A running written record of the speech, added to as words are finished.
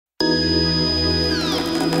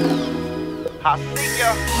I see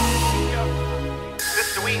ya.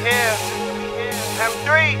 Sister, we here.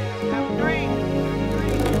 M3.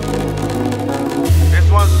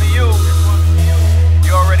 This one's for you.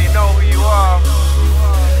 You already know who you are.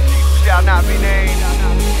 You shall not be named.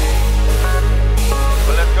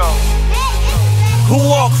 But let's go.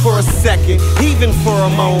 Walk for a second, even for a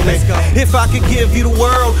moment. If I could give you the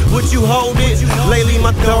world, would you hold it? Lately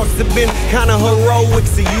my thoughts have been kinda heroic,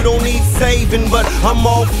 so you don't need saving, but I'm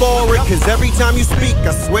all for it. Cause every time you speak,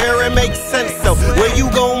 I swear it makes sense. So where you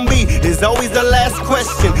gon' be is always the last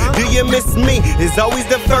question. Do you miss me is always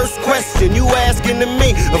the first question you asking to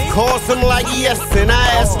me. Of course I'm like yes, and I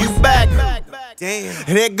ask you back. Damn.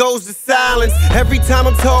 And there goes the silence. Every time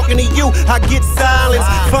I'm talking to you, I get silence.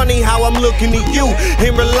 Funny how I'm looking at you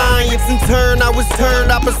in reliance. In turn, I was turned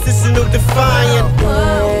oppositional defiant.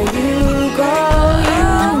 Where you go, you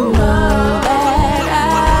know that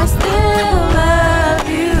I still love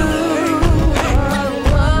you.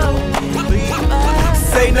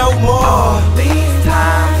 Say no more. These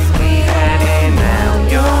times we had and now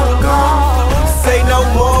you're gone. Say no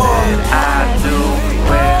more. I do.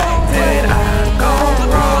 Where did I?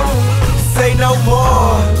 Say no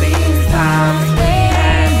more. These times we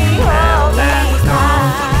had now that's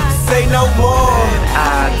gone. Say no more.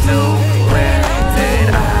 I do. Where did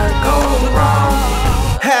I go wrong?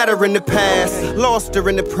 Had her in the past, lost her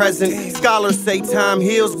in the present. Scholars say time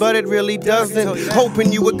heals, but it really doesn't.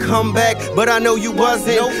 Hoping you would come back, but I know you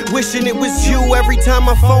wasn't. Wishing it was you every time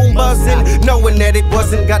my phone buzzing. Knowing that it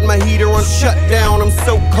wasn't, got my heater on shutdown. I'm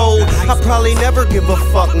so cold, I probably never give a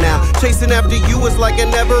fuck now. Chasing after you is like a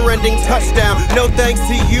never-ending touchdown. No thanks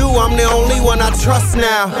to you, I'm the only one I trust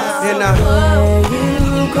now. And Where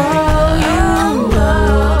you go, you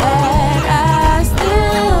know that I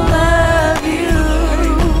still love you.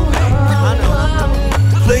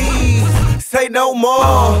 please, say no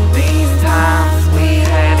more. These times we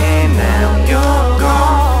had and now you're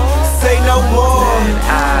gone. Say no more.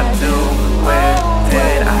 I do. Where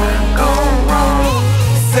did I go wrong?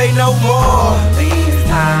 Say no more. These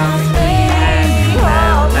times we had and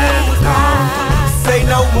now that's gone. Say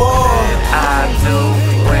no more. I do.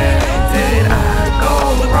 Where did I go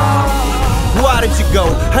wrong? Why did you go?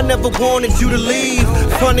 I never wanted you to leave.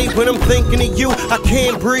 Funny when I'm thinking of you, I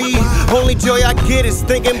can't breathe. Only joy I get is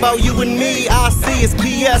thinking about you and me. I see is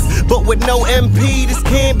PS, but with no MP, this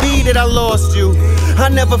can't be that I lost you. I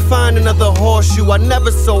never find another horseshoe. I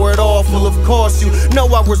never saw it awful. Of course you know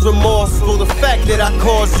I was remorseful. The fact that I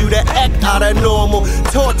caused you to act out of normal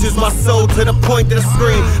tortures my soul to the point that I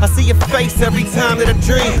scream. I see your face every time that I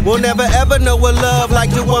dream. We'll never ever know a love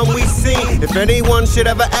like the one we seen. If anyone should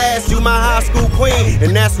ever ask you, my high school queen,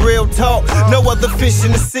 and that's real talk. No other fish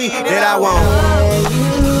in the sea that I want. Where you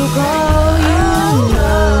go, you know